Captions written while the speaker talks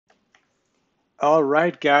All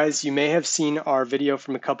right, guys, you may have seen our video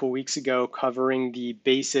from a couple weeks ago covering the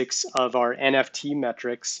basics of our NFT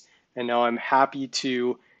metrics, and now I'm happy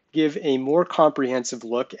to give a more comprehensive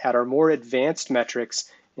look at our more advanced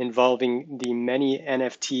metrics involving the many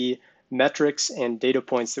NFT metrics and data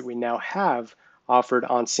points that we now have offered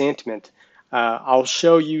on Santiment. I'll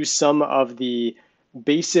show you some of the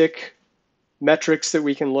basic metrics that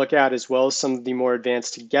we can look at as well as some of the more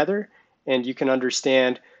advanced together, and you can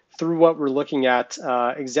understand through what we're looking at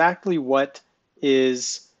exactly what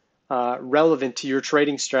is relevant to your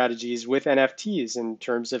trading strategies with NFTs in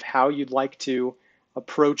terms of how you'd like to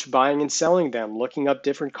approach buying and selling them, looking up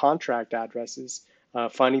different contract addresses,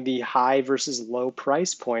 finding the high versus low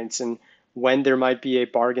price points, and when there might be a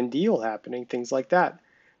bargain deal happening, things like that.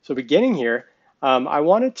 So beginning here, I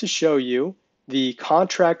wanted to show you the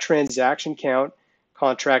contract transaction count,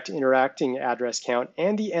 contract interacting address count,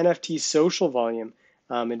 and the NFT social volume.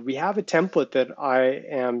 And we have a template that I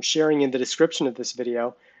am sharing in the description of this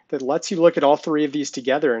video that lets you look at all three of these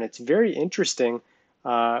together. And it's very interesting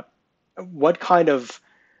what kind of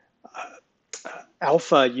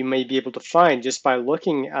alpha you may be able to find just by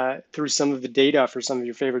looking through some of the data for some of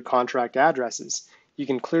your favorite contract addresses. You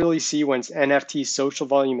can clearly see when NFT social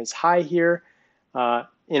volume is high here.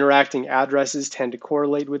 Interacting addresses tend to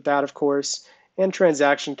correlate with that, of course, and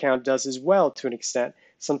transaction count does as well to an extent.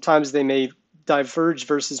 Sometimes they may diverge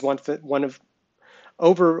versus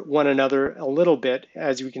over one another a little bit,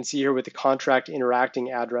 as we can see here with the contract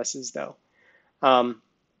interacting addresses, though.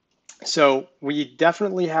 So we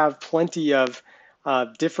definitely have plenty of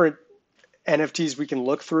different NFTs we can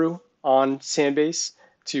look through on Sandbase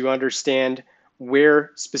to understand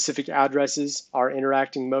where specific addresses are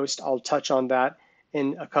interacting most. I'll touch on that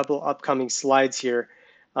in a couple upcoming slides here.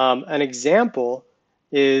 An example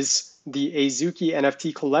is the Azuki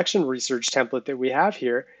NFT collection research template that we have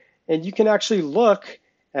here. And you can actually look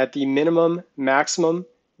at the minimum, maximum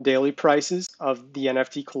daily prices of the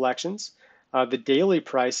NFT collections, the daily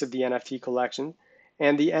price of the NFT collection,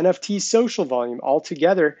 and the NFT social volume all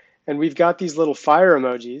together. And we've got these little fire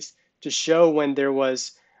emojis to show when there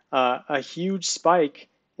was a huge spike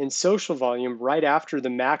in social volume right after the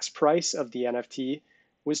max price of the NFT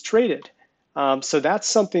was traded. So that's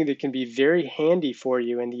something that can be very handy for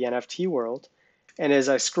you in the NFT world. And as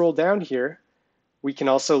I scroll down here, we can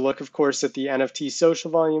also look, of course, at the NFT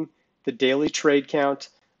social volume, the daily trade count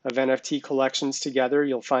of NFT collections together.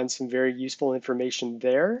 You'll find some very useful information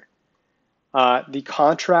there. The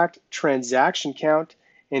contract transaction count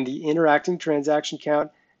and the interacting transaction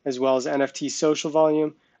count, as well as NFT social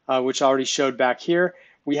volume, which I already showed back here.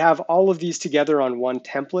 We have all of these together on one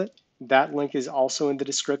template. That link is also in the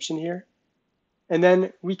description here. And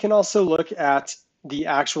then we can also look at the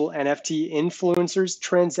actual NFT influencers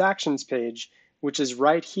transactions page, which is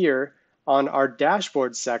right here on our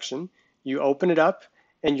dashboard section. You open it up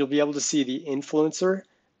and you'll be able to see the influencer,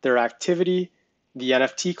 their activity, the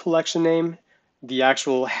NFT collection name, the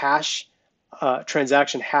actual hash,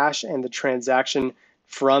 transaction hash, and the transaction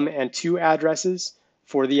from and to addresses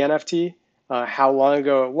for the NFT, how long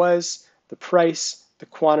ago it was, the price, the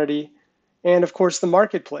quantity, and of course the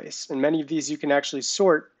marketplace. And many of these you can actually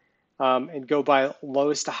sort and go by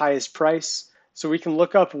lowest to highest price. So we can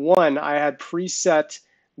look up one. I had preset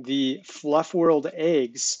the Fluff World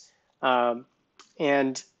eggs,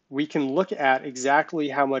 and we can look at exactly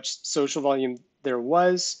how much social volume there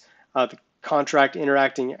was, the contract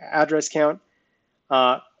interacting address count,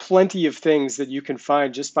 plenty of things that you can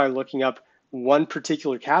find just by looking up one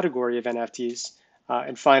particular category of NFTs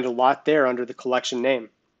and find a lot there under the collection name.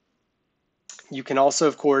 You can also,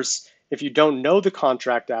 of course, if you don't know the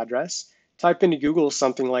contract address, type into Google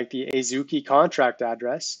something like the Azuki contract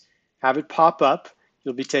address, have it pop up.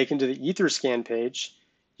 You'll be taken to the Etherscan page.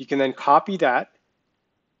 You can then copy that,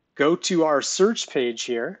 go to our search page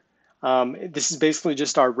here. This is basically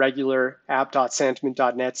just our regular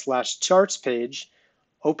app.santiment.net/charts page.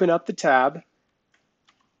 Open up the tab,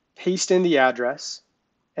 paste in the address,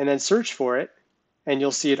 and then search for it, and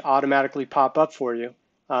you'll see it automatically pop up for you.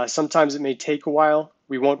 Sometimes it may take a while.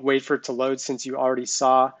 We won't wait for it to load since you already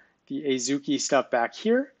saw the Azuki stuff back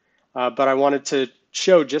here, but I wanted to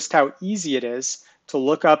show just how easy it is to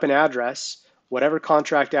look up an address, whatever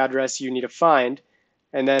contract address you need to find,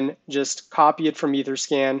 and then just copy it from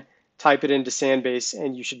Etherscan, type it into Sandbase,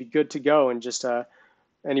 and you should be good to go in just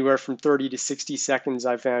anywhere from 30 to 60 seconds,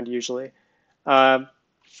 I found usually.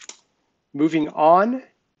 Moving on,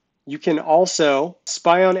 you can also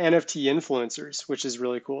spy on NFT influencers, which is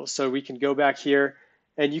really cool. So we can go back here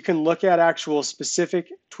and you can look at actual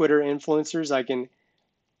specific Twitter influencers. I can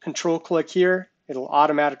control click here. It'll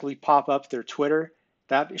automatically pop up their Twitter,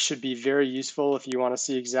 That should be very useful if you want to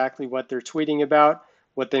see exactly what they're tweeting about,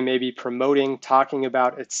 what they may be promoting, talking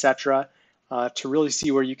about, etc., to really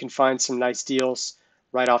see where you can find some nice deals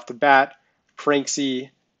right off the bat. Pranksy,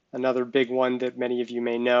 another big one that many of you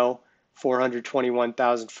may know,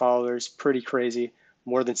 421,000 followers, pretty crazy,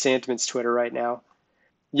 more than Santiment's Twitter right now.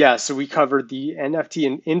 Yeah, so we covered the NFT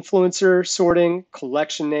and influencer sorting,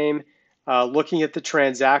 collection name, looking at the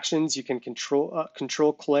transactions. You can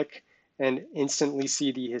control click and instantly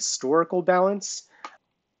see the historical balance.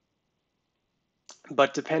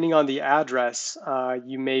 But depending on the address,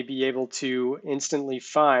 you may be able to instantly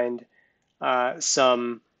find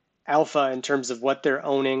some alpha in terms of what they're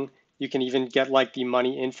owning. You can even get like the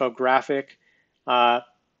money infographic. Uh,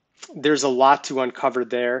 there's a lot to uncover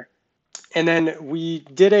there. And then we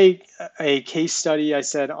did a case study, I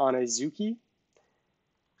said, on Azuki,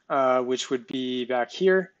 which would be back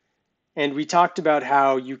here. And we talked about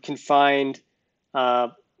how you can find uh,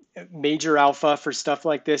 major alpha for stuff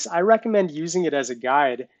like this. I recommend using it as a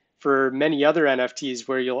guide for many other NFTs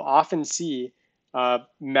where you'll often see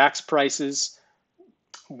max prices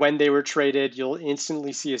when they were traded. You'll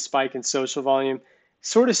instantly see a spike in social volume,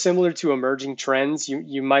 sort of similar to emerging trends.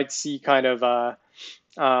 You might see kind of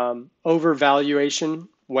overvaluation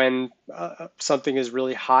when something is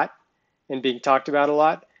really hot and being talked about a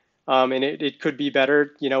lot. And it could be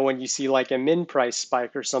better, when you see like a min price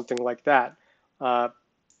spike or something like that. Uh,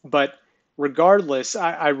 but regardless,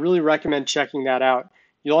 I really recommend checking that out.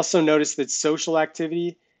 You'll also notice that social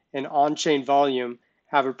activity and on-chain volume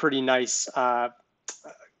have a pretty nice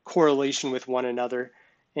correlation with one another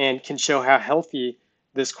and can show how healthy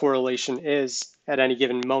this correlation is at any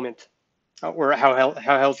given moment, or how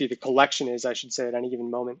healthy the collection is, I should say, at any given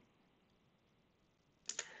moment.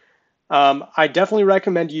 I definitely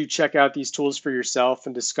recommend you check out these tools for yourself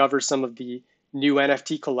and discover some of the new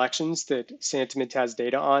NFT collections that Santiment has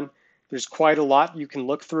data on. There's quite a lot you can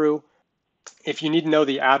look through. If you need to know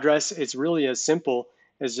the address, it's really as simple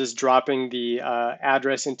as just dropping the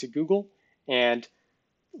address into Google and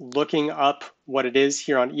looking up what it is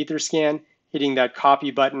here on Etherscan, hitting that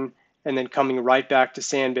copy button, and then coming right back to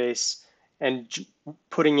Sandbase and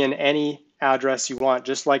putting in any address you want,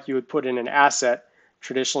 just like you would put in an asset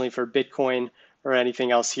traditionally for Bitcoin or anything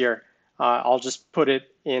else here. I'll just put it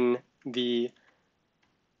in the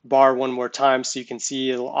bar one more time so you can see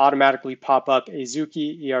it'll automatically pop up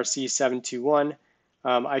Azuki ERC721.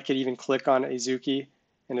 I could even click on Azuki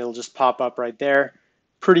and it'll just pop up right there.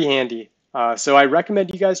 Pretty handy. So I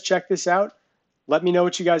recommend you guys check this out. Let me know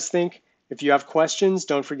what you guys think. If you have questions,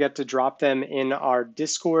 don't forget to drop them in our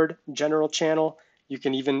Discord general channel. You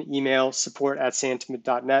can even email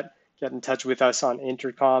support@santiment.net. Get in touch with us on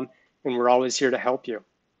Intercom, and we're always here to help you.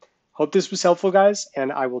 Hope this was helpful, guys,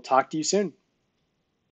 and I will talk to you soon.